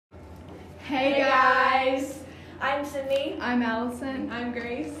Hey guys! I'm Sydney. I'm Allison. I'm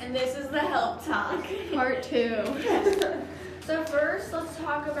Grace. And this is the Help Talk. Part 2. So first, let's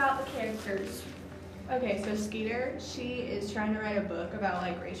talk about the characters. Okay, so Skeeter, she is trying to write a book about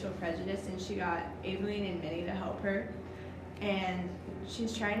like racial prejudice, and she got Aileen and Minnie to help her. And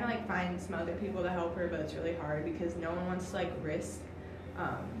she's trying to like find some other people to help her, but it's really hard because no one wants to like risk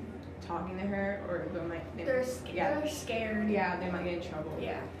talking to her, or They're scared. Yeah, they might get in trouble.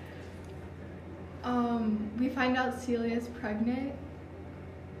 Yeah. We find out Celia's pregnant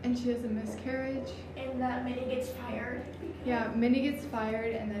and she has a miscarriage. And that Minnie gets fired. Yeah, Minnie gets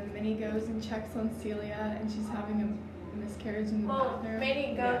fired and then Minnie goes and checks on Celia and she's having a miscarriage in the bathroom.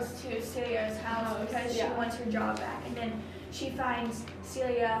 Minnie goes to Celia's house because she wants her job back, and then she finds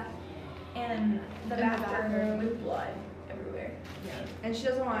Celia in the bathroom with blood everywhere. Yeah. And she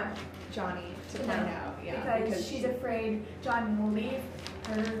doesn't want Johnny to find out. Yeah. Because she's afraid Johnny will leave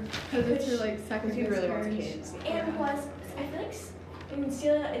her. Because it's her like second He really wants miscarriage. kids. And plus, I feel like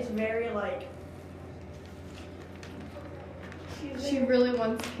Celia is very like. She really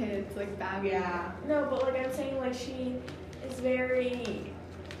wants kids, like badly. Yeah. No, but like I'm saying, like she is very.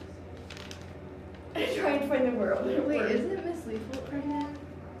 I'm trying to find the word. Wait, isn't Miss Lethal pregnant?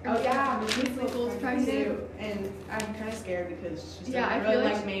 Oh yeah, Miss Lethal's pregnant. too. And I'm kind of scared because she's Yeah, I really feel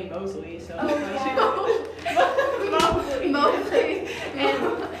like like Mae Mosley, so Mosley.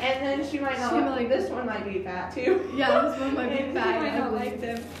 and then she might not like this one might be fat too. Yeah, this one might be And fat. she might not like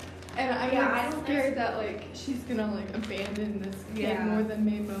them. And I'm I'm scared that like she's gonna like abandon this kid more than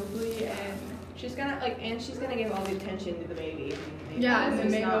Mae Mosley, and she's gonna give all the attention to the baby. and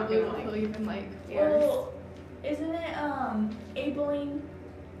then Mae Mosley will feel even like Well, isn't it Aileen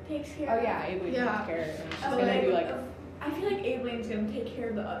takes care? Oh yeah, Aileen takes care of him. She's gonna do like. I feel like Aileen's gonna take care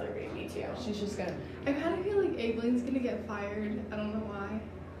of the other baby too. She's just gonna. I kind of feel like Aileen's gonna get fired. I don't know why.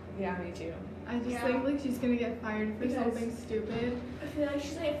 Yeah, me too. I just think like she's gonna get fired for something stupid. I feel like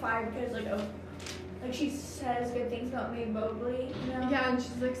she's gonna get fired because like she says good things about Mae Mosley, you know? Yeah, and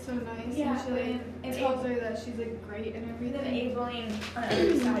she's like so nice. Yeah, and she like tells her that she's like great and everything. And then Aileen on the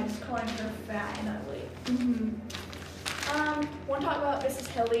other side is calling her fat and ugly. Want to talk about Mrs.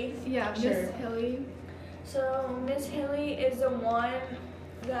 Hilly? Yeah, Miss Hilly. So Miss Hilly is the one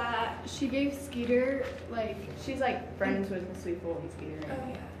that she gave Skeeter like she's like friends with Miss Lethal and Skeeter. Oh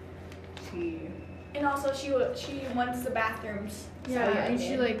yeah. And also she wants the bathrooms. Yeah, and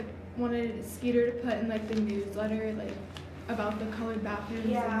she like wanted Skeeter to put in like the newsletter like about the colored bathrooms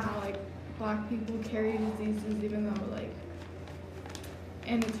and how like black people carry diseases even though like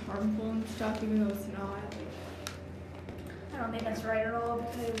and it's harmful and stuff even though it's not. I don't think that's right at all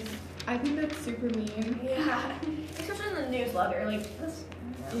because I think that's super mean. Yeah, especially in the newsletter, like this.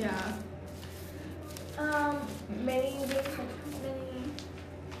 Yeah. Many.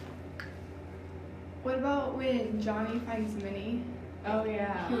 What about when Johnny finds Minnie? Oh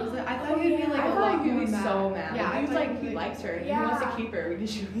yeah. He was like, I thought he'd be like a lot more mad. So mad. Yeah, he was like he likes her. Yeah. He wants to keep her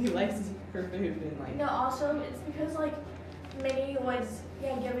because he likes her food and like. No, also it's because like Minnie was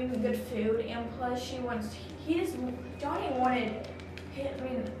giving good food, and plus Johnny wanted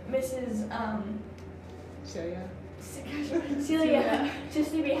Mrs. Celia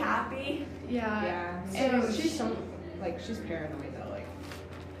just to be happy. Yeah. And she's she's paranoid though, like.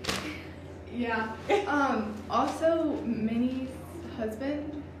 Yeah. Also, Minnie's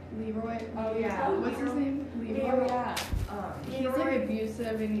husband, Leroy. Oh yeah. What's his name? Leroy. Yeah. He's like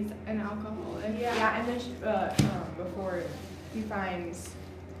abusive and he's an alcoholic. Yeah. And then before he finds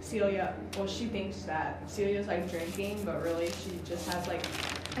Celia, well, she thinks that Celia's like drinking, but really she just has like.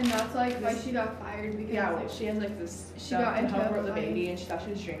 And that's like why she got fired because like, she has like this she stuff got to into help a her with the fight. baby, and she thought she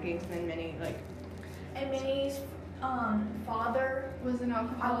was drinking. And then Minnie like. And Minnie's father was an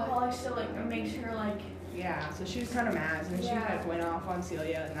alcoholic. So like makes her like. Yeah, so she was kind of mad, and then she like went off on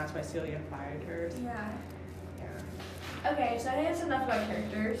Celia, and that's why Celia fired her. Yeah. Yeah. Okay, so I think that's enough about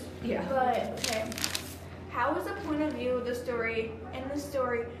characters. Yeah. But okay, how is the point of view of the story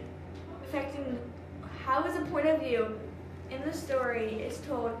affecting? How is the point of view in the story is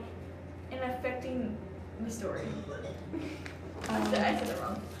told and affecting the story? I said it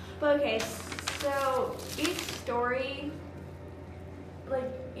wrong. But okay, so each story,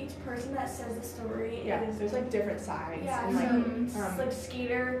 like each person that says the story is there's like different sides. Yeah, and, so it's like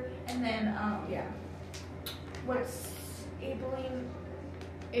Skeeter, and then what's Aileen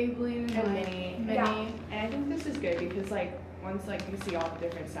and Minnie. Yeah. And I think this is good because like once like you see all the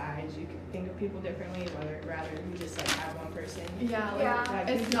different sides, you can think of people differently. Rather you just like have one person. Yeah, like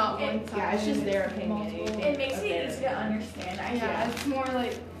it's not one side. Yeah, it's just their opinion. Multiple. It makes it easy to understand. It's more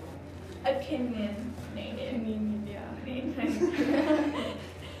like opinionated. opinion. Yeah.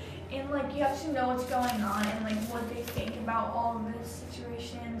 And like you have to know what's going on and like what they think about all of these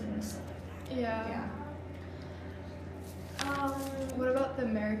situations and stuff like Yeah. Yeah. that. What about the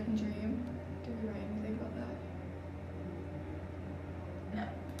American Dream? Did we write anything about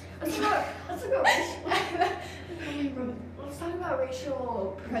that? Let's talk about racial. Let's talk about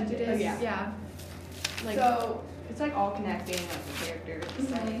racial Prejudice. Oh, yeah. Yeah. Like, So, it's like all connecting like the characters.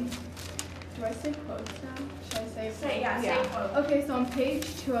 mhm. Do I say quotes now? Should I say? Say Yeah. quote. Okay, so on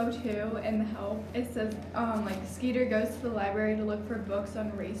page 202 in the help, it says, like, Skeeter goes to the library to look for books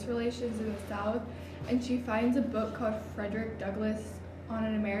on race relations in the South, and she finds a book called Frederick Douglass on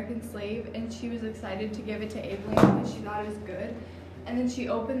an American slave, and she was excited to give it to Evelyn because she thought it was good. And then she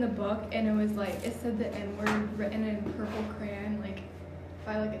opened the book, and it was like, it said the N-word written in purple crayon, like,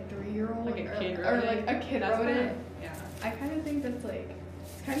 by like a 3-year-old. Like a kid or wrote like it. a kid That's wrote kinda- it. Yeah. I kind of think that's like,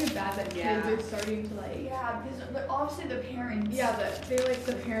 it's kind of bad that Yeah. kids are starting to like. Yeah, because obviously the parents. Yeah, that they like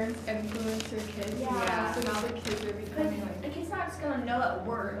the parents influence their kids. Yeah. So now the kids are Because becoming like. the kid's not just gonna know that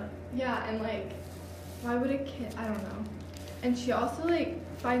word. Yeah, and like, why would a kid? I don't know. And she also like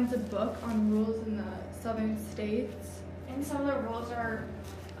finds a book on rules in the southern states. And some of the rules are,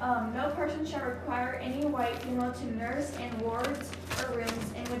 no person shall require any white female to nurse in wards or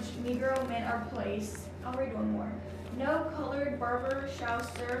rooms in which Negro men are placed. I'll read one more. No colored barber shall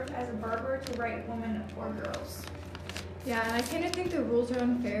serve as a barber to white women or girls. Yeah, and I kind of think the rules are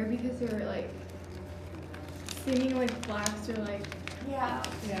unfair because they're like seeming like blacks are like Yeah.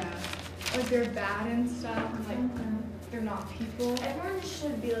 Yeah. they're bad and stuff, and like they're not people. Everyone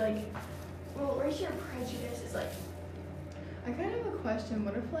should be like, well, racial prejudice is like, I kind of have a question.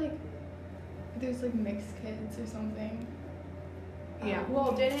 What if like there's like mixed kids or something? Yeah.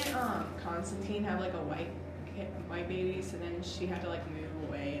 Well, didn't Constantine have like a white baby? So then she had to like move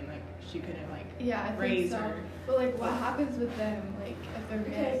away and like she couldn't like Yeah, I think raise so. her. But like, what happens with them? Like, if they're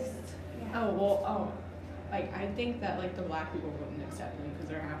because, mixed? yeah. Like I think that like the black people wouldn't accept them because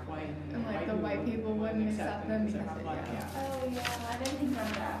they're half white, And, like, the white people wouldn't accept them because they're half because black. they- Yeah. Oh yeah, I didn't think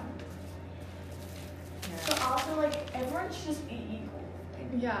of that. Yeah. But also like everyone should just be equal.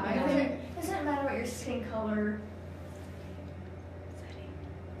 Like, Yeah, Yeah. I think. it doesn't matter what your skin color.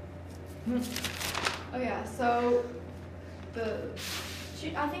 Oh yeah, so the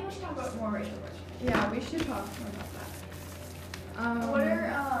I think we should talk about more racial prejudice. yeah, we should talk more about that. What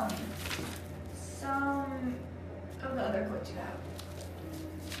are some of the other quotes you have?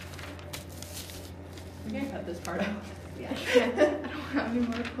 We can cut this part out. Yeah. I don't have any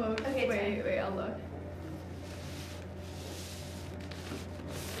more quotes. Okay, wait, I'll look.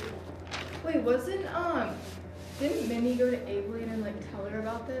 Wait, didn't Minnie go to Abilene and like tell her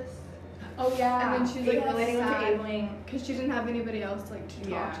about this? Oh yeah. And then she's like Yes. relating to Sad. Abilene because she didn't have anybody else like to talk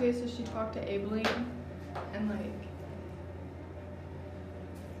Yeah. to, so she talked to Abilene, and like,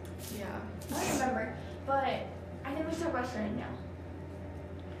 yeah. I don't remember, but I think we should talk about setting now.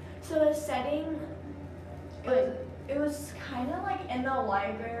 So the setting, it was kind of like in the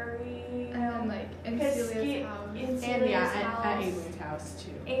library. And then like in Because Celia's house. in And Celia's yeah, house, at Abelin's house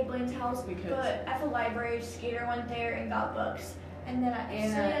too. Abelin's house, Because- but at the library, Skeeter went there and got books. And then at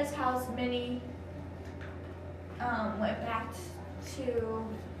And, Celia's house, Minnie went back to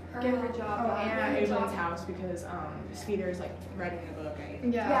her Get her house. job Oh, back. and Yeah, at her job. Abelin's house because Skeeter's like writing a book, right?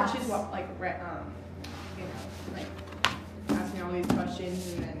 Yeah. Yeah. She's like you know, like asking all these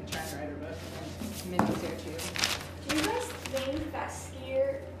questions and then trying to write her book. And then Minnie's there too. Do you guys think that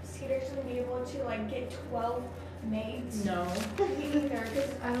Skeeter's gonna be able to like get 12 maids? No. Me either,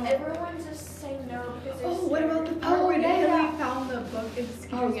 because I don't- everyone's just saying no because they're Oh, what about the scared. part Oh, where yeah, Haley yeah. found the book in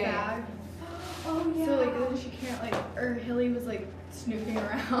Skeeter's Oh, yeah, yeah. bag? Oh yeah. So like then she can't like, or Haley was like snooping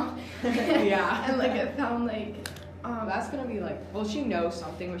around. Yeah. And like it found like, That's gonna be like, well, she knows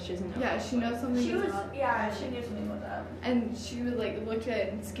something, but she doesn't know. yeah, she knows something. She was was, up. yeah, she knew something was up. And she would like looked at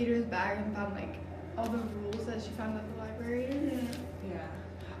it in Skeeter's bag and found like all the rules that she found at the library. Yeah.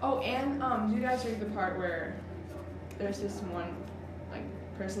 Oh, and do you guys read the part where there's this one like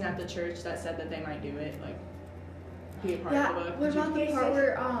person at the church that said that they might do it, like be a part Yeah. of the book? What Did you- about the Yes, part yes.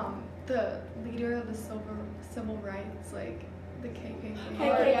 where the leader of the civil rights, like the KKK,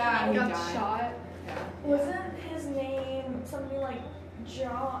 Oh, yeah, he got died. shot? Yeah. Wasn't his name something like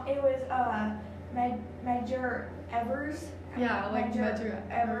John? It was Major Evers. Yeah, like Major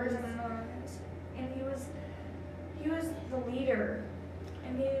Evers, Evers. and he was the leader,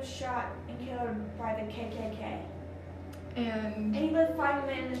 and he was shot and killed by the KKK. And And he lived 5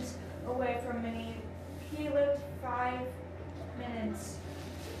 minutes away from Minnie. He lived 5 minutes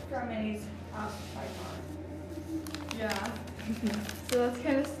from Minnie's house by car. yeah. So that's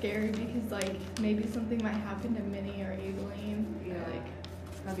kind of scary because like maybe something might happen to Minnie or Abilene. Yeah. Like,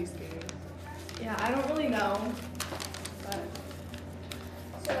 That'd be scary. Yeah, I don't really know. But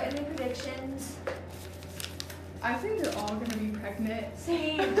So any predictions? I think they're all gonna be pregnant.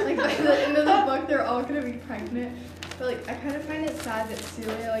 Same. Like by the end of the book, they're all gonna be pregnant. But like, I kind of find it sad that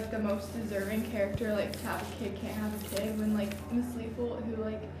Celia, like the most deserving character, like to have a kid, can't have a kid. When like Miss Leafle, who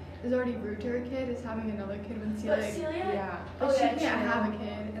like is already rude to her kid, is having another kid. When Celia, But Celia? Yeah. but she yeah, can't true. have a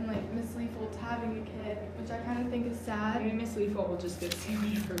kid, and like Miss Leafle's having a kid, which I kind of think is sad. Maybe Miss Leafle will just get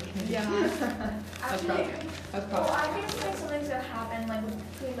Celia for kids. Yeah. That's Actually, probably. That's well, probably. I think like something's gonna happen like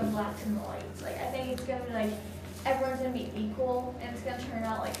between the blacks and the whites. Like I think it's gonna be like everyone's gonna be equal, and it's gonna turn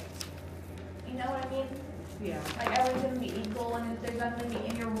out like, you know what I mean? Yeah. Like everyone's gonna be equal, and if they're gonna be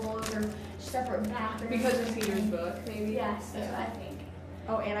in your roles or separate bathrooms. Because of Skeeter's book, maybe. Yes, that's what I think.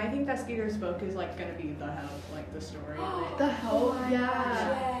 Oh, and I think that Skeeter's book is like gonna be the help, like the story. The help, Oh my yeah.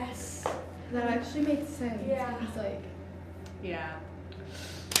 gosh, yes. That actually makes sense. Yeah. It's like, Yeah.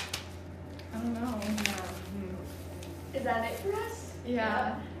 I don't know. Is that it for us?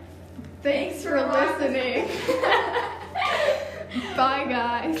 Yeah. Thanks Thanks for for watching. listening. Bye,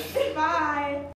 guys.